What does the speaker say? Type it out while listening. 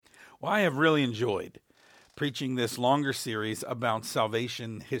Well, I have really enjoyed preaching this longer series about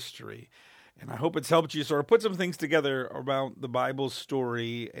salvation history. And I hope it's helped you sort of put some things together about the Bible's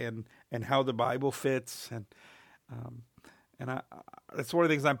story and how the Bible fits. And that's one of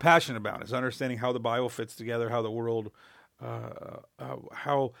the things I'm passionate about, is understanding how the Bible fits together, how the world,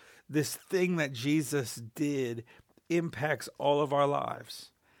 how this thing that Jesus did impacts all of our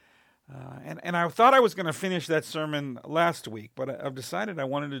lives. And I thought I was going to finish that sermon last week, but I've decided I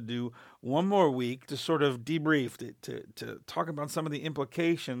wanted to do one more week to sort of debrief, to talk about some of the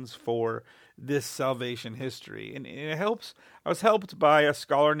implications for this salvation history. And it helps. I was helped by a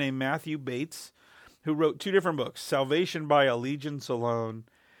scholar named Matthew Bates, who wrote two different books, Salvation by Allegiance Alone,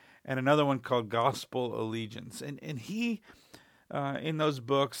 and another one called Gospel Allegiance. And he, in those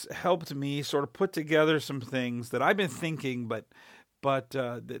books, helped me sort of put together some things that I've been thinking, but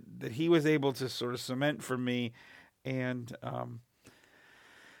that he was able to sort of cement for me and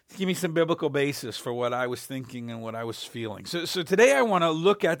to give me some biblical basis for what I was thinking and what I was feeling. So today I want to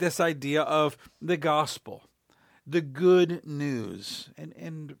look at this idea of the gospel, the good news.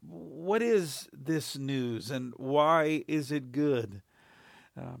 And what is this news and why is it good?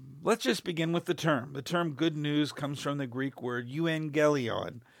 Let's just begin with the term. The term good news comes from the Greek word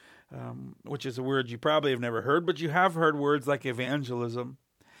euangelion, which is a word you probably have never heard, but you have heard words like evangelism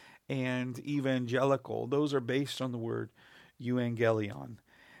and evangelical. Those are based on the word euangelion.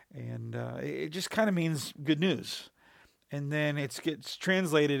 And it just kind of means good news. And then it gets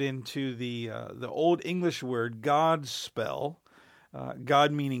translated into the Old English word Godspell,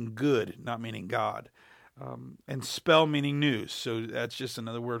 God meaning good, not meaning God, and spell meaning news. So that's just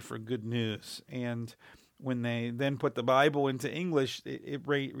another word for good news. And when they then put the Bible into English, it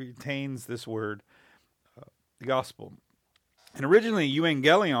retains this word, the gospel. And originally,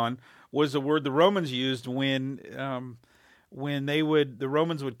 euangelion was the word the Romans used when the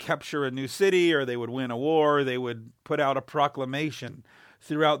Romans would capture a new city or they would win a war. They would put out a proclamation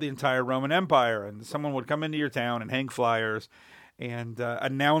throughout the entire Roman Empire, and someone would come into your town and hang flyers and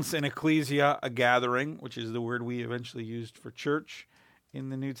announce an ecclesia, a gathering, which is the word we eventually used for church in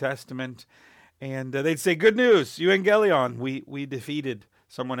the New Testament. And they'd say, good news, euangelion, we defeated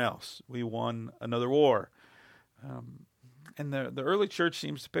someone else. We won another war. And the early church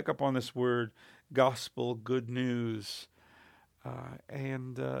seems to pick up on this word, gospel, good news.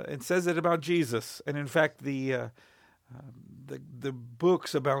 And it says it about Jesus. And in fact, the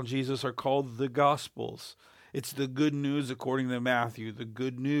books about Jesus are called the Gospels. It's the good news according to Matthew, the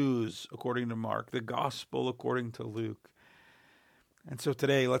good news according to Mark, the gospel according to Luke. And so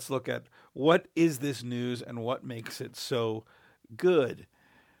today, let's look at what is this news and what makes it so good.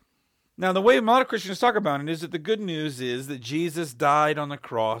 Now, the way a lot of Christians talk about it is that the good news is that Jesus died on the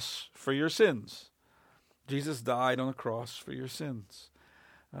cross for your sins. Jesus died on the cross for your sins.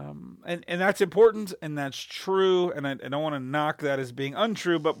 And that's important, and that's true, and I don't want to knock that as being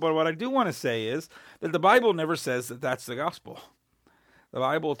untrue, but what I do want to say is that the Bible never says that that's the gospel. The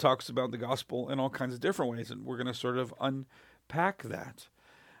Bible talks about the gospel in all kinds of different ways, and we're going to sort of unpack that.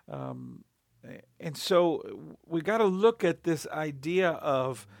 And so we got to look at this idea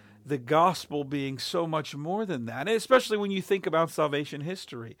of the gospel being so much more than that, especially when you think about salvation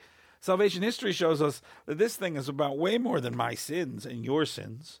history. Salvation history shows us that this thing is about way more than my sins and your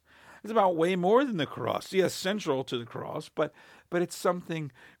sins. It's about way more than the cross. Yes, central to the cross, but it's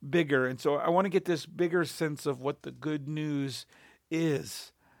something bigger. And so I want to get this bigger sense of what the good news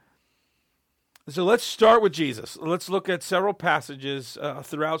is. So let's start with Jesus. Let's look at several passages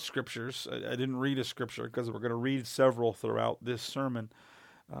throughout Scriptures. I didn't read a Scripture because we're going to read several throughout this sermon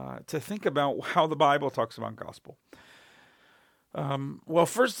to think about how the Bible talks about gospel. Well,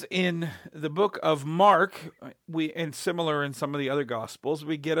 first in the book of Mark, and similar in some of the other Gospels,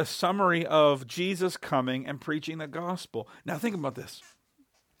 we get a summary of Jesus coming and preaching the gospel. Now think about this.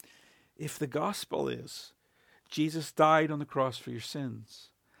 If the gospel is Jesus died on the cross for your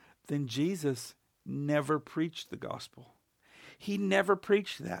sins, then Jesus never preached the gospel. He never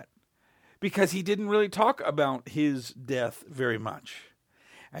preached that because he didn't really talk about his death very much.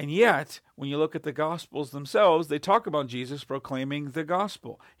 And yet, when you look at the Gospels themselves, they talk about Jesus proclaiming the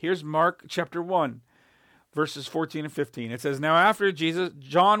gospel. Here's Mark chapter 1, verses 14 and 15. It says, now after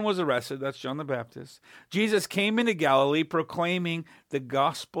John was arrested, that's John the Baptist, Jesus came into Galilee proclaiming the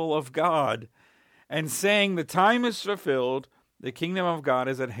gospel of God and saying, the time is fulfilled, the kingdom of God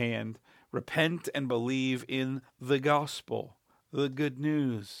is at hand. Repent and believe in the gospel, the good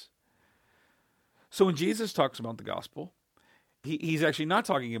news. So when Jesus talks about the gospel, he's actually not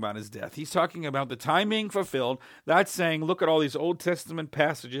talking about his death. He's talking about the time being fulfilled. That's saying, look at all these Old Testament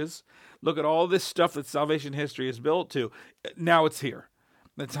passages. Look at all this stuff that salvation history is built to. Now it's here.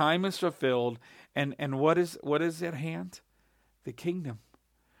 The time is fulfilled, and what is at hand? The kingdom.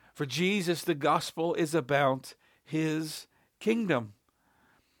 For Jesus, the gospel is about his kingdom.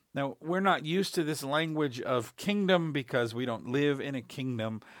 Now, we're not used to this language of kingdom because we don't live in a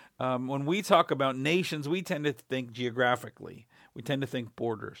kingdom. When we talk about nations, we tend to think geographically. We tend to think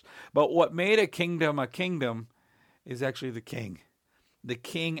borders. But what made a kingdom is actually the king. The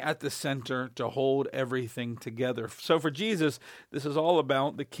king at the center to hold everything together. So for Jesus, this is all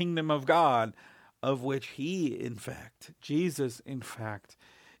about the kingdom of God, of which Jesus, in fact,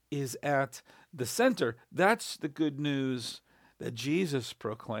 is at the center. That's the good news that Jesus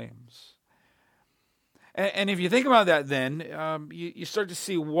proclaims. And if you think about that, then you start to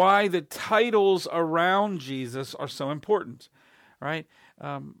see why the titles around Jesus are so important, right?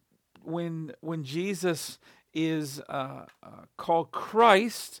 When Jesus is called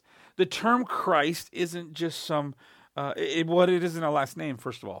Christ, the term Christ isn't just it isn't a last name.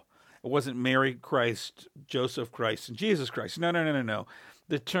 First of all, it wasn't Mary Christ, Joseph Christ, and Jesus Christ. No.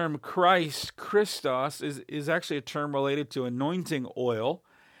 The term Christ, Christos, is actually a term related to anointing oil,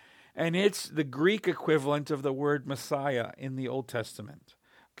 and it's the Greek equivalent of the word Messiah in the Old Testament.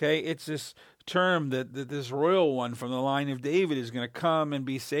 Okay, it's this term that this royal one from the line of David is going to come and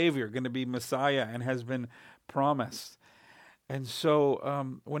be Savior, going to be Messiah, and has been promised. And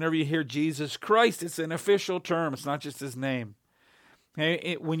so whenever you hear Jesus Christ, it's an official term. It's not just his name.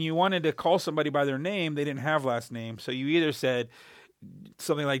 Okay? When you wanted to call somebody by their name, they didn't have last name, so you either said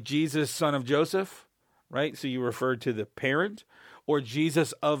something like Jesus, son of Joseph, right? So you referred to the parent, or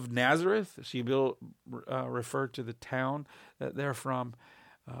Jesus of Nazareth. So you referred to the town that they're from.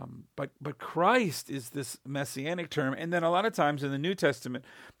 But Christ is this messianic term. And then a lot of times in the New Testament,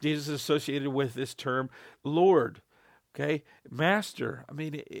 Jesus is associated with this term Lord, okay? Master. I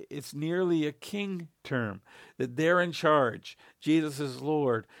mean, it's nearly a king term, that they're in charge. Jesus is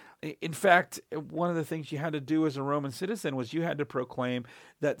Lord. In fact, one of the things you had to do as a Roman citizen was you had to proclaim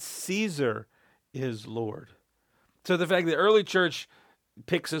that Caesar is Lord. So the fact that the early church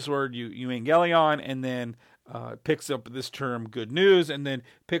picks this word euangelion, and then picks up this term good news, and then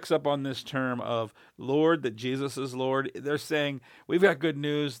picks up on this term of Lord, that Jesus is Lord, they're saying we've got good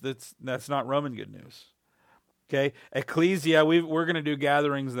news that's not Roman good news. Okay, ecclesia, we're going to do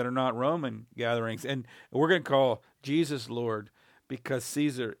gatherings that are not Roman gatherings, and we're going to call Jesus Lord, because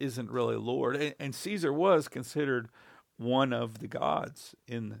Caesar isn't really Lord. And Caesar was considered one of the gods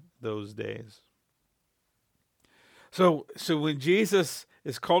in those days. So when Jesus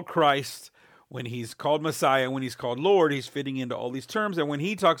is called Christ, when he's called Messiah, when he's called Lord, he's fitting into all these terms. And when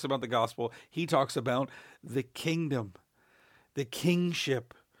he talks about the gospel, he talks about the kingdom, the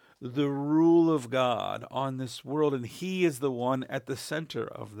kingship, the rule of God on this world. And he is the one at the center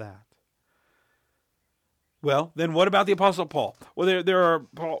of that. Well, then what about the Apostle Paul? Well,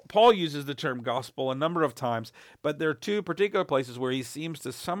 Paul uses the term gospel a number of times, but there are two particular places where he seems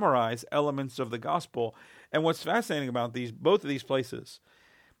to summarize elements of the gospel. And what's fascinating about both of these places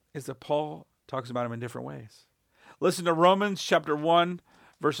is that Paul talks about them in different ways. Listen to Romans chapter 1,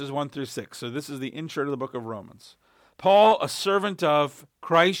 verses 1 through 6. So this is the intro to the book of Romans. Paul, a servant of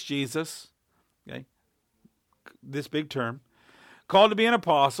Christ Jesus, okay, this big term, called to be an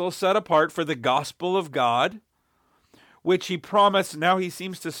apostle, set apart for the gospel of God, which he promised. Now he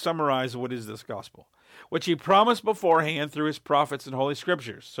seems to summarize what is this gospel, which he promised beforehand through his prophets and holy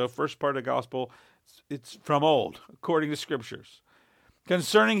scriptures. So first part of the gospel, it's from old, according to scriptures,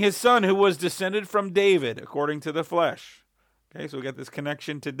 concerning his son, who was descended from David, according to the flesh. Okay, so we got this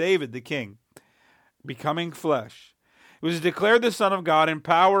connection to David, the king, becoming flesh. He was declared the Son of God in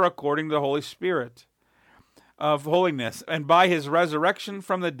power according to the Holy Spirit of holiness, and by his resurrection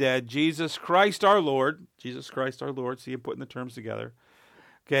from the dead, Jesus Christ our Lord, see you putting the terms together,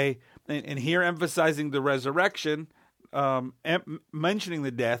 okay, and here emphasizing the resurrection, mentioning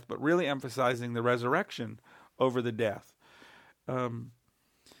the death, but really emphasizing the resurrection over the death.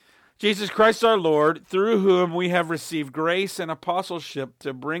 Jesus Christ our Lord, through whom we have received grace and apostleship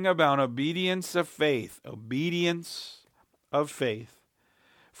to bring about obedience of faith,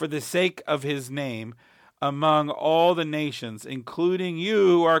 for the sake of his name, among all the nations, including you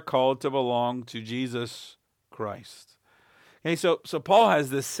who are called to belong to Jesus Christ. Okay, so Paul has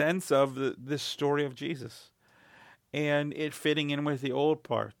this sense of this story of Jesus, and it fitting in with the old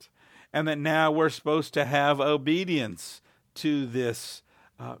part, and that now we're supposed to have obedience to this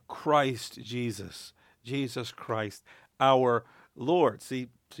Christ Jesus Christ, our Lord. See,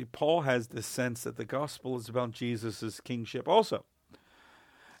 Paul has this sense that the gospel is about Jesus' kingship also.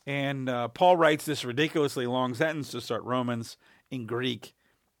 And Paul writes this ridiculously long sentence to start Romans in Greek.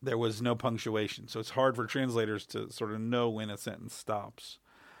 There was no punctuation, so it's hard for translators to sort of know when a sentence stops.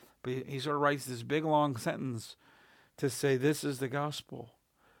 But he sort of writes this big long sentence to say this is the gospel.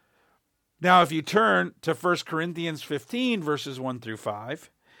 Now, if you turn to 1 Corinthians 15, verses 1 through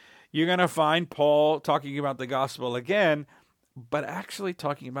 5, you're going to find Paul talking about the gospel again, but actually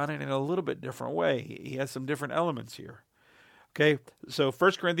talking about it in a little bit different way. He has some different elements here. Okay, so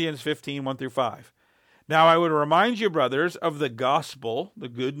 1 Corinthians 15, 1 through 5. Now I would remind you, brothers, of the gospel, the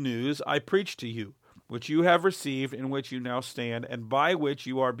good news I preached to you, which you have received, in which you now stand, and by which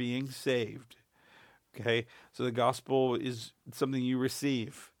you are being saved. Okay, so the gospel is something you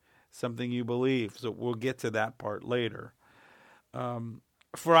receive, something you believe. So we'll get to that part later.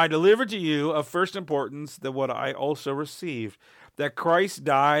 For I delivered to you of first importance that what I also received, that Christ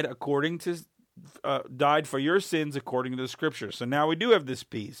died died for your sins according to the Scriptures. So now we do have this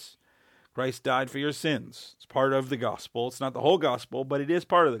piece. Christ died for your sins. It's part of the gospel. It's not the whole gospel, but it is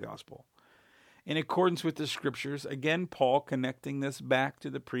part of the gospel. In accordance with the Scriptures, again, Paul connecting this back to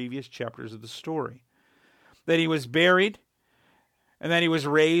the previous chapters of the story. That he was buried, and that he was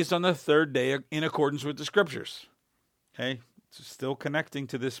raised on the third day in accordance with the Scriptures. Okay, it's still connecting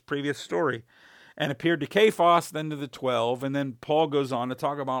to this previous story. And appeared to Cephas, then to the 12, and then Paul goes on to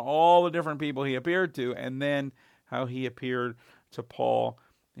talk about all the different people he appeared to, and then how he appeared to Paul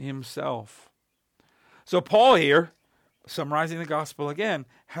himself. So Paul here, summarizing the gospel again,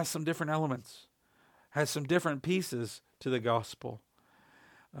 has some different elements, has some different pieces to the gospel.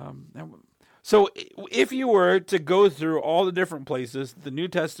 So if you were to go through all the different places the New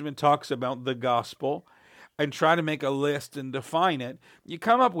Testament talks about the gospel and try to make a list and define it, you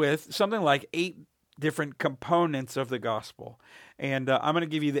come up with something like 8 different components of the gospel. And I'm going to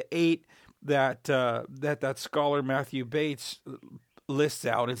give you the 8 that scholar Matthew Bates lists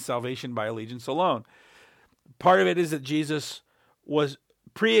out in Salvation by Allegiance Alone. Part of it is that Jesus was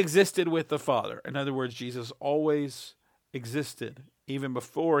pre-existed with the Father. In other words, Jesus always existed, even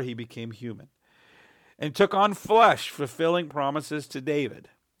before he became human. And took on flesh, fulfilling promises to David.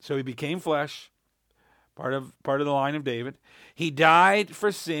 So he became flesh, part of the line of David. He died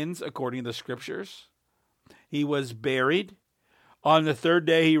for sins according to the Scriptures. He was buried. On the third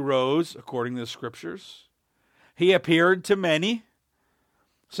day he rose according to the Scriptures. He appeared to many,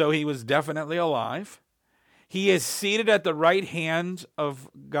 so he was definitely alive. He is seated at the right hand of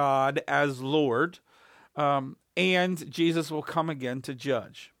God as Lord, and Jesus will come again to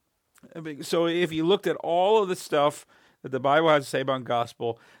judge. So if you looked at all of the stuff that the Bible has to say about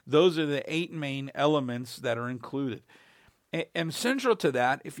gospel, those are the 8 main elements that are included. And central to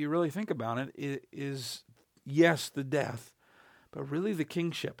that, if you really think about it, is yes, the death, but really the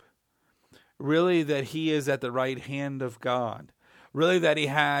kingship. Really that he is at the right hand of God. Really that he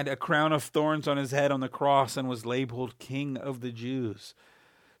had a crown of thorns on his head on the cross and was labeled King of the Jews.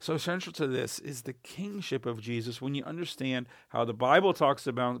 So central to this is the kingship of Jesus when you understand how the Bible talks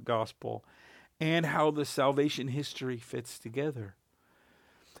about gospel and how the salvation history fits together.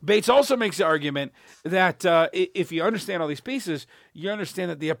 Bates also makes the argument that if you understand all these pieces, you understand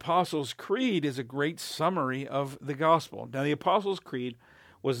that the Apostles' Creed is a great summary of the gospel. Now, the Apostles' Creed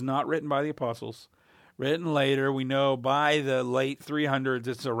was not written by the apostles. Written later, we know by the late 300s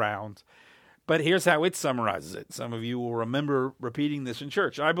it's around. But here's how it summarizes it. Some of you will remember repeating this in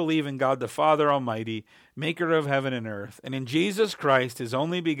church. I believe in God the Father Almighty, maker of heaven and earth, and in Jesus Christ, his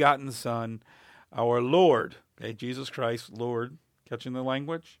only begotten Son, our Lord. Okay, Jesus Christ, Lord, catching the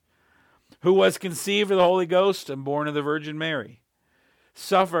language? Who was conceived of the Holy Ghost and born of the Virgin Mary.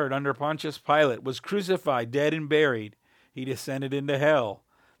 Suffered under Pontius Pilate, was crucified, dead and buried. He descended into hell.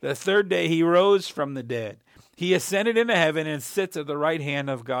 The third day he rose from the dead. He ascended into heaven and sits at the right hand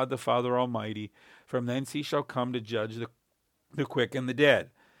of God the Father Almighty. From thence he shall come to judge the quick and the dead.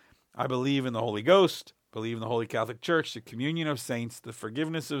 I believe in the Holy Ghost, believe in the Holy Catholic Church, the communion of saints, the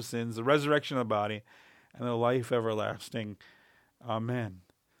forgiveness of sins, the resurrection of the body, and the life everlasting. Amen.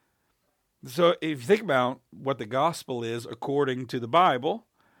 So if you think about what the gospel is according to the Bible,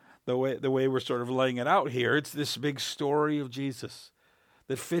 the way we're sort of laying it out here, it's this big story of Jesus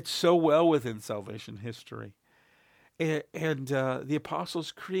that fits so well within salvation history. And the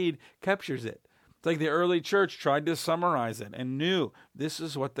Apostles' Creed captures it. It's like the early church tried to summarize it and knew this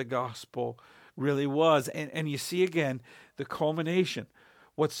is what the gospel really was. And you see again the culmination.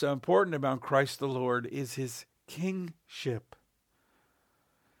 What's so important about Christ the Lord is his kingship.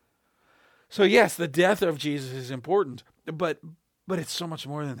 So yes, the death of Jesus is important, but it's so much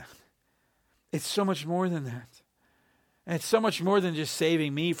more than that. It's so much more than that. And it's so much more than just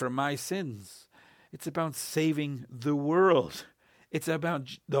saving me from my sins. It's about saving the world. It's about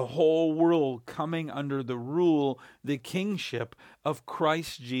the whole world coming under the rule, the kingship of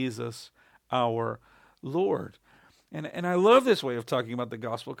Christ Jesus, our Lord. And I love this way of talking about the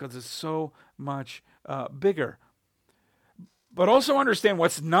gospel because it's so much bigger. But also understand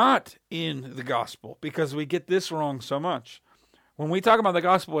what's not in the gospel, because we get this wrong so much. When we talk about the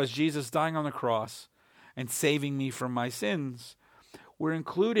gospel as Jesus dying on the cross and saving me from my sins, we're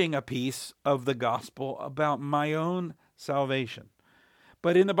including a piece of the gospel about my own salvation.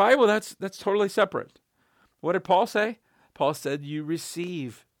 But in the Bible, that's totally separate. What did Paul say? Paul said, you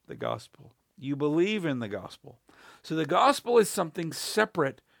receive the gospel. You believe in the gospel. So the gospel is something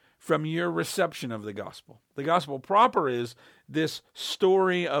separate from your reception of the gospel. The gospel proper is this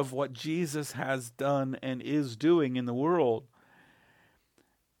story of what Jesus has done and is doing in the world.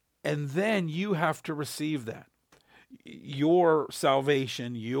 And then you have to receive that. Your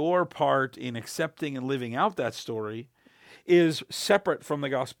salvation, your part in accepting and living out that story is separate from the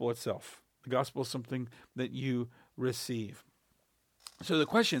gospel itself. The gospel is something that you receive. So the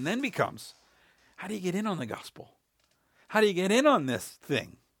question then becomes, how do you get in on the gospel? How do you get in on this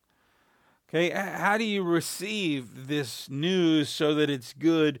thing? Okay, how do you receive this news so that it's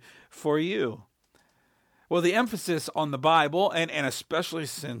good for you? Well, the emphasis on the Bible, and especially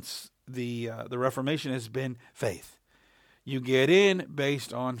since the Reformation, has been faith. You get in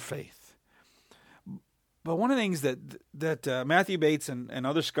based on faith. But one of the things that Matthew Bates and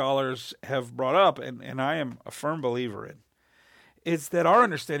other scholars have brought up, and I am a firm believer in, is that our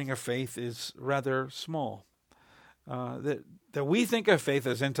understanding of faith is rather small. That we think of faith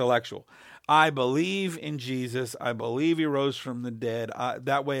as intellectual. I believe in Jesus. I believe he rose from the dead.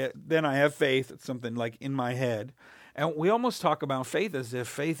 That way, then I have faith. It's something like in my head. And we almost talk about faith as if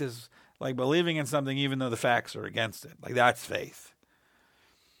faith is like believing in something even though the facts are against it. Like that's faith.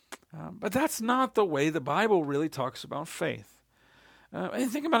 But that's not the way the Bible really talks about faith.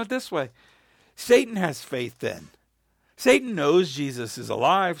 And think about it this way. Satan has faith then. Satan knows Jesus is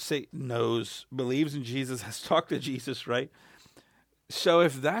alive. Satan believes in Jesus, has talked to Jesus, right? So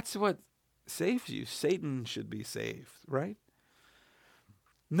if that's what saves you, Satan should be saved, right?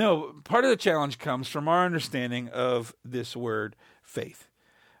 No, part of the challenge comes from our understanding of this word faith.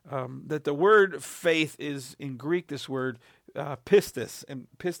 That the word faith is, in Greek, this word pistis. And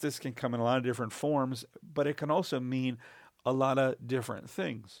pistis can come in a lot of different forms, but it can also mean a lot of different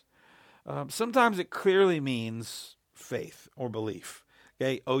things. Sometimes it clearly means faith or belief.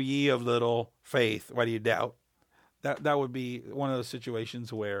 Okay, O ye of little faith, why do you doubt? That would be one of those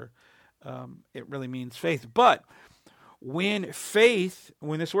situations where it really means faith. But when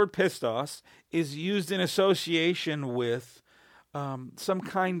this word pistos is used in association with some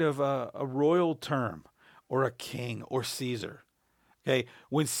kind of a royal term or a king or Caesar, okay,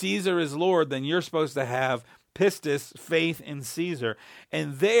 when Caesar is Lord, then you're supposed to have pistis, faith in Caesar.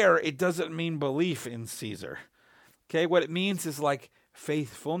 And there, it doesn't mean belief in Caesar. Okay, what it means is like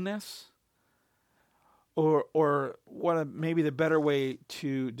faithfulness, or maybe the better way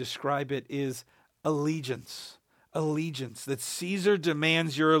to describe it is allegiance. Allegiance, that Caesar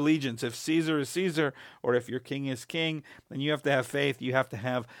demands your allegiance. If Caesar is Caesar, or if your king is king, then you have to have faith. You have to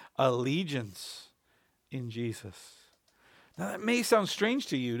have allegiance in Jesus. Now, that may sound strange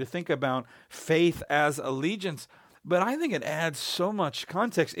to you to think about faith as allegiance, but I think it adds so much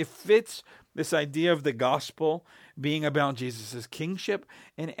context. It fits this idea of the gospel being about Jesus' kingship,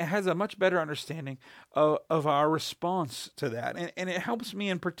 and it has a much better understanding of our response to that. And it helps me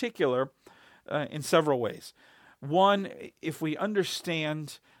in particular in several ways. One, if we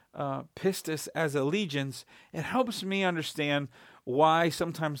understand pistis as allegiance, it helps me understand why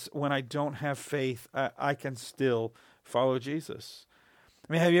sometimes when I don't have faith, I can still follow Jesus.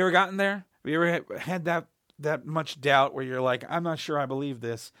 I mean, have you ever gotten there? Have you ever had that much doubt where you're like, I'm not sure I believe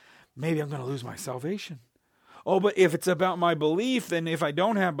this. Maybe I'm going to lose my salvation. Oh, but if it's about my belief, then if I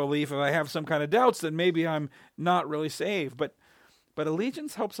don't have belief, if I have some kind of doubts, then maybe I'm not really saved. But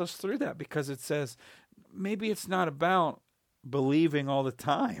allegiance helps us through that, because it says maybe it's not about believing all the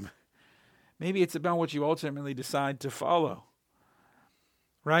time. Maybe it's about what you ultimately decide to follow.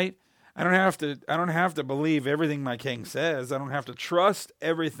 Right? I don't have to believe everything my king says. I don't have to trust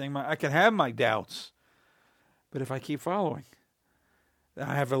everything. I can have my doubts. But if I keep following,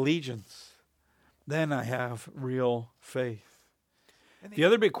 I have allegiance. Then I have real faith. The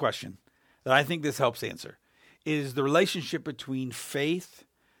other big question that I think this helps answer is the relationship between faith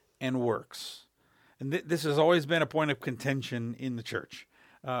and works. And this has always been a point of contention in the church.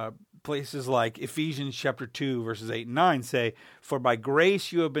 Places like Ephesians chapter 2, verses 8 and 9 say, "For by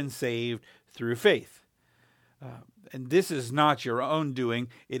grace you have been saved through faith." And this is not your own doing.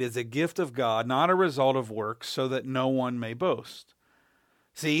 It is a gift of God, not a result of works, so that no one may boast.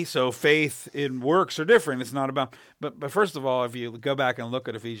 See, so faith and works are different. It's not about, but first of all, if you go back and look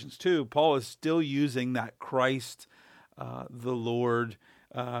at Ephesians 2, Paul is still using that Christ the Lord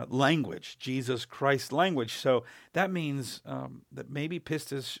language, Jesus Christ language. So that means that maybe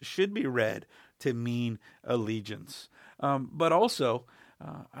pistis should be read to mean allegiance. But also,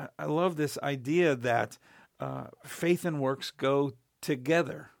 I love this idea that faith and works go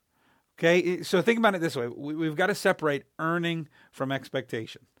together. Okay, so think about it this way. We've got to separate earning from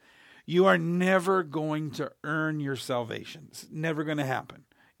expectation. You are never going to earn your salvation. It's never going to happen.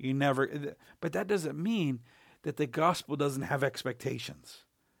 But that doesn't mean that the gospel doesn't have expectations.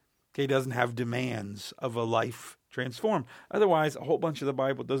 Okay, it doesn't have demands of a life transformed. Otherwise, a whole bunch of the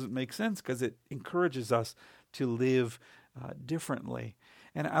Bible doesn't make sense because it encourages us to live differently.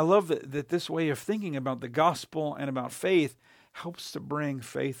 And I love that this way of thinking about the gospel and about faith helps to bring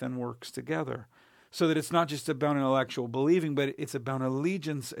faith and works together, so that it's not just about intellectual believing, but it's about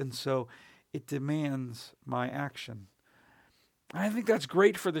allegiance, and so it demands my action. I think that's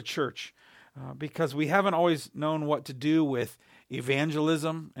great for the church because we haven't always known what to do with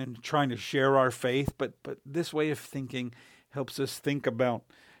evangelism and trying to share our faith, but this way of thinking helps us think about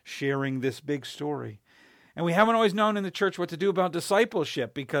sharing this big story. And we haven't always known in the church what to do about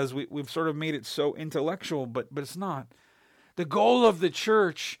discipleship because we've sort of made it so intellectual, but it's not. The goal of the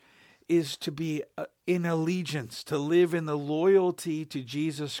church is to be in allegiance, to live in the loyalty to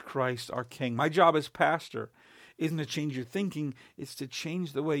Jesus Christ, our King. My job as pastor isn't to change your thinking, it's to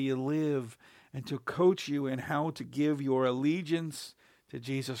change the way you live and to coach you in how to give your allegiance to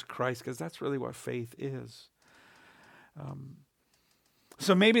Jesus Christ, because that's really what faith is.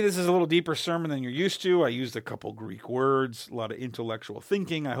 So maybe this is a little deeper sermon than you're used to. I used a couple Greek words, a lot of intellectual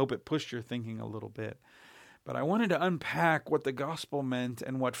thinking. I hope it pushed your thinking a little bit. But I wanted to unpack what the gospel meant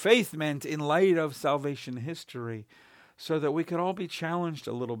and what faith meant in light of salvation history so that we could all be challenged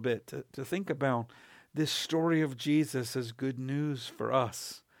a little bit to think about this story of Jesus as good news for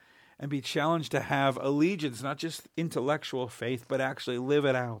us and be challenged to have allegiance, not just intellectual faith, but actually live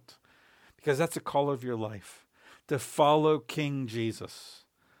it out, because that's a call of your life, to follow King Jesus,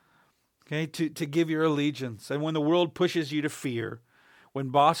 okay, to give your allegiance. And when the world pushes you to fear, when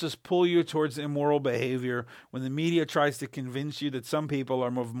bosses pull you towards immoral behavior, when the media tries to convince you that some people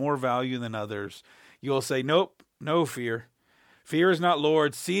are of more value than others, you'll say, nope, no fear. Fear is not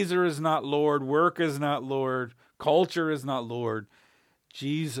Lord. Caesar is not Lord. Work is not Lord. Culture is not Lord.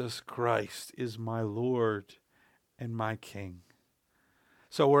 Jesus Christ is my Lord and my King.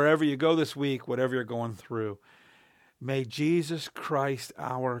 So wherever you go this week, whatever you're going through, may Jesus Christ,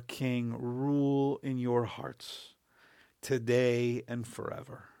 our King, rule in your hearts today and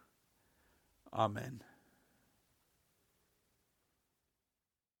forever. Amen.